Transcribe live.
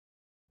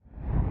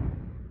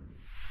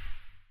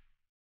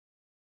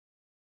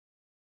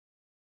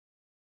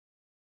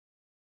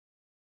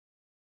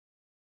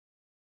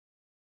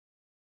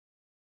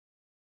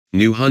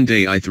New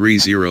Hyundai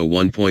i30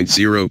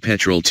 1.0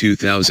 Petrol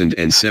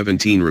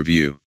 2017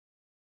 review.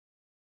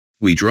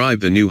 We drive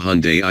the new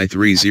Hyundai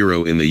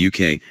i30 in the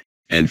UK,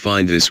 and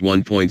find this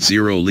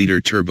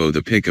 1.0-liter turbo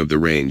the pick of the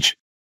range.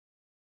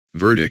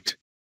 Verdict: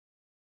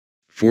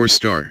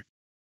 4-star.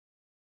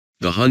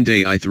 The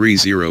Hyundai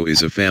i30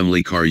 is a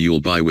family car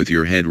you'll buy with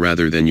your head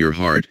rather than your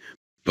heart,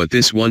 but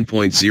this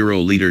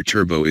 1.0-liter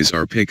turbo is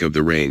our pick of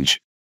the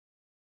range.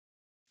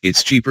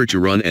 It's cheaper to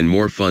run and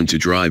more fun to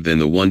drive than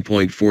the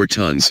 1.4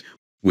 tons,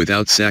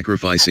 without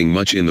sacrificing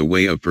much in the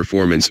way of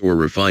performance or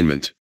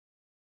refinement.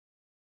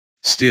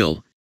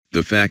 Still,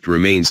 the fact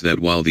remains that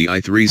while the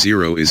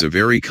i30 is a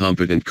very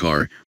competent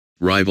car,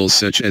 rivals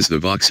such as the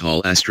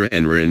Vauxhall Astra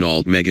and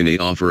Renault Megane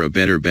offer a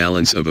better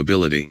balance of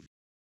ability.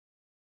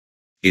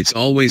 It's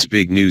always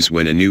big news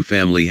when a new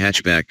family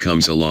hatchback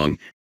comes along,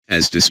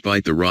 as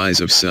despite the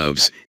rise of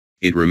SUVs,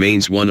 it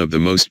remains one of the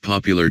most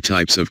popular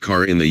types of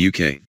car in the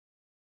UK.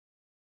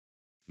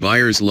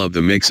 Buyers love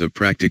the mix of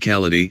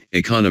practicality,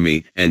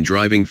 economy, and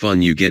driving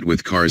fun you get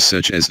with cars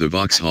such as the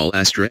Vauxhall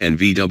Astra and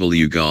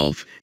VW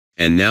Golf,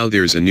 and now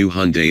there's a new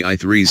Hyundai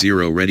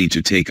i30 ready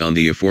to take on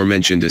the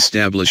aforementioned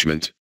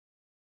establishment.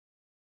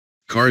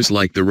 Cars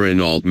like the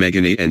Renault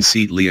Megane and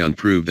Seat Leon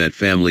prove that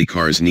family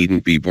cars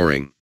needn't be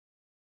boring.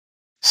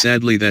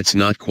 Sadly, that's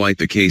not quite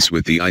the case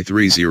with the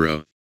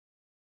i30.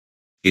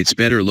 It's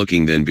better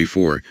looking than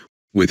before,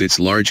 with its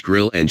large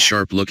grille and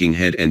sharp-looking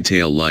head and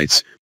tail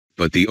lights,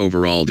 but the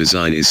overall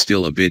design is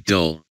still a bit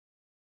dull.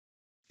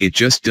 It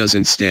just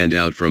doesn't stand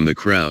out from the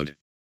crowd.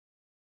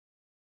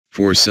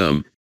 For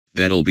some,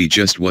 that'll be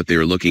just what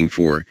they're looking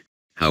for,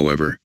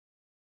 however.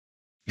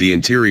 The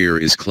interior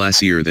is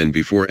classier than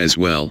before as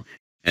well,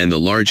 and the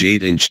large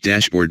 8-inch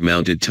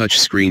dashboard-mounted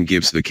touchscreen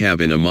gives the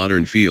cabin a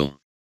modern feel.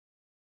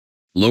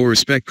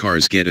 Lower-spec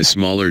cars get a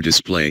smaller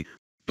display,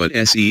 but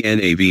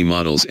SENAV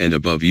models and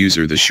above use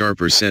the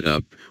sharper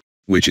setup,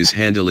 which is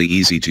handily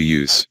easy to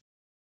use.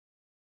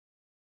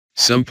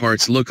 Some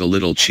parts look a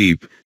little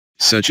cheap,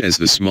 such as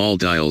the small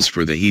dials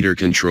for the heater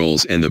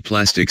controls and the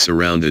plastics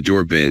around the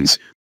door bins,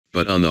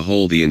 but on the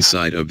whole the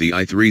inside of the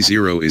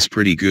i30 is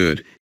pretty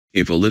good,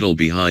 if a little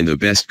behind the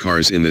best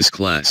cars in this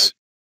class.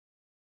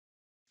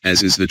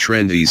 As is the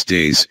trend these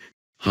days,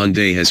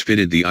 Hyundai has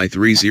fitted the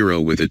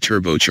i30 with a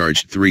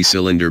turbocharged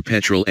 3-cylinder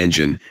petrol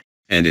engine,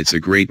 and it's a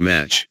great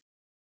match.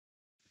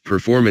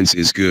 Performance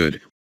is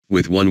good,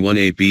 with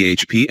 118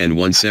 bhp and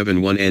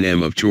 171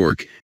 Nm of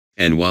torque,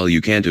 and while you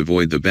can't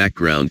avoid the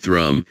background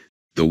thrum,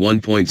 the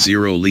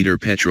 1.0-liter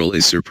petrol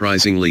is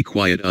surprisingly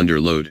quiet under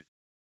load.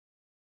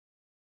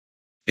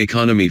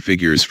 Economy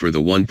figures for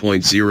the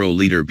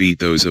 1.0-liter beat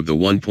those of the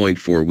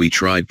 1.4 we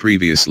tried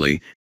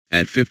previously,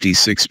 at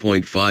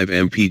 56.5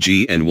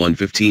 mpg and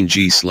 115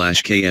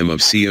 g/km of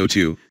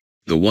CO2,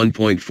 the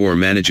 1.4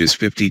 manages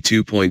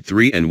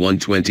 52.3 and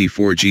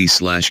 124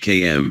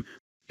 g/km,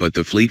 but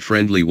the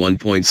fleet-friendly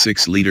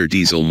 1.6-liter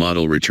diesel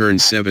model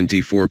returns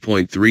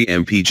 74.3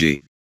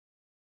 mpg.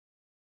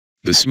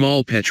 The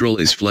small petrol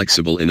is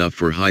flexible enough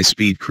for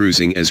high-speed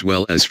cruising as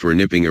well as for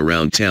nipping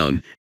around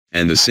town,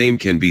 and the same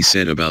can be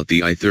said about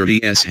the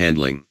i30's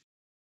handling.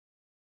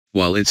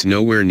 While it's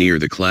nowhere near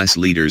the class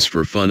leaders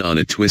for fun on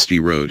a twisty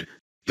road,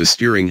 the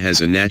steering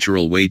has a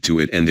natural weight to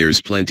it and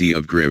there's plenty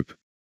of grip.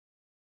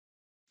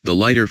 The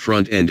lighter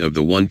front end of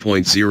the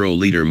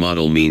 1.0-liter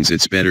model means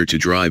it's better to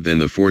drive than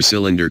the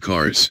 4-cylinder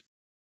cars.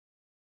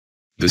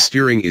 The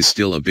steering is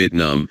still a bit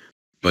numb,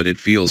 but it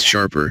feels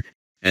sharper,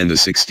 and the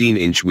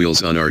 16-inch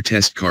wheels on our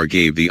test car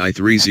gave the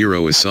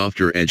i30 a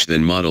softer edge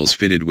than models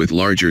fitted with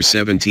larger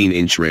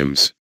 17-inch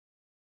rims.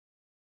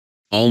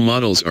 All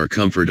models are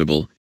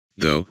comfortable,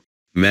 though,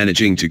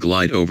 managing to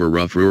glide over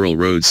rough rural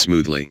roads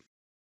smoothly.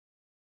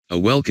 A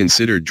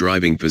well-considered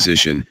driving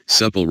position,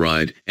 supple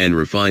ride, and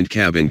refined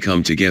cabin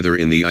come together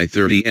in the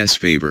i30's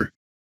favor.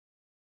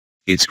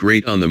 It's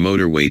great on the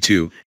motorway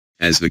too,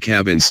 as the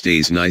cabin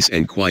stays nice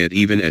and quiet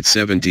even at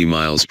 70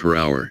 miles per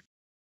hour.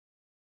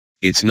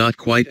 It's not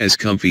quite as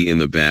comfy in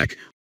the back,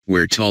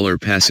 where taller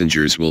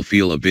passengers will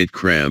feel a bit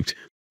cramped,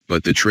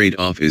 but the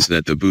trade-off is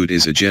that the boot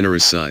is a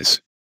generous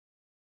size.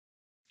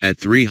 At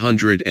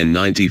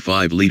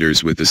 395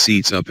 liters with the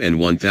seats up and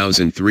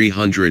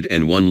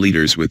 1,301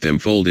 liters with them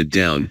folded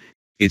down,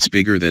 it's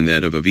bigger than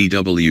that of a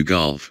VW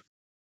Golf.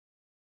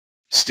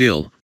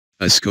 Still,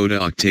 a Skoda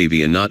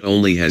Octavia not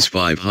only has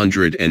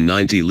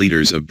 590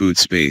 liters of boot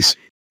space,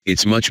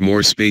 it's much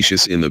more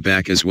spacious in the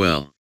back as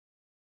well.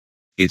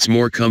 It's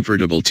more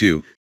comfortable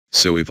too,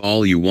 so if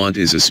all you want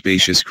is a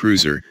spacious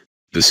cruiser,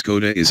 the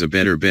Skoda is a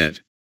better bet.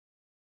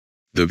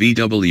 The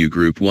VW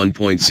Group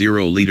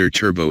 1.0-liter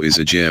turbo is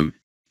a gem,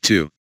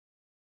 too.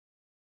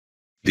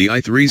 The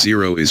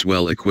i30 is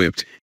well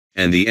equipped,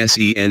 and the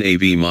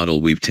SENAV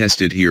model we've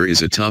tested here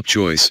is a top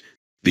choice.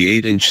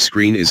 The 8-inch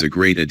screen is a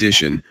great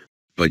addition,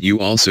 but you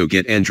also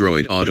get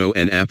Android Auto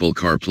and Apple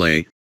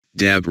CarPlay,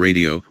 DAB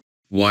radio,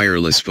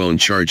 wireless phone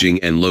charging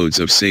and loads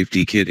of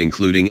safety kit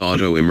including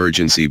auto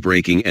emergency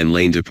braking and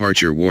lane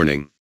departure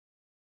warning.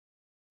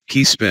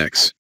 Key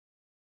specs.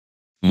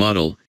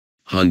 Model: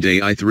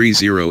 Hyundai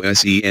i30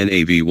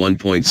 SENAV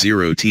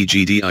 1.0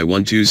 TGDI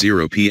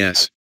 120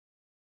 PS.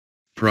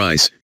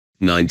 Price,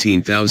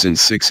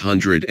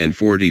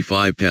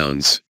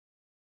 £19,645.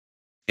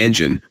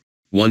 Engine,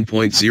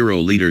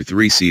 1.0-liter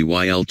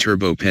 3CYL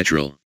turbo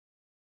petrol.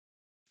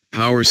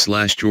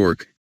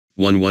 Power/torque,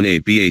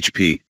 118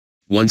 bhp,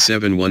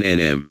 171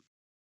 Nm.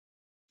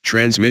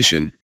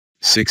 Transmission,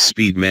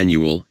 6-speed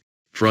manual,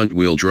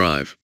 front-wheel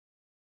drive.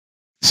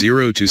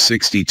 0 to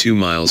 62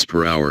 miles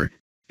per hour,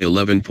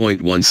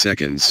 11.1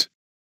 seconds.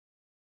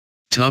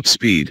 Top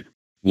speed,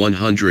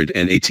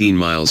 118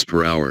 miles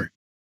per hour.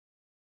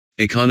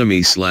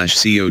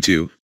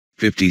 Economy/CO2,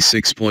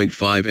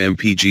 56.5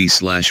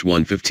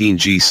 mpg/115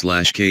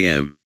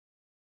 g/km.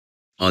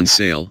 On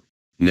sale,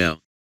 now.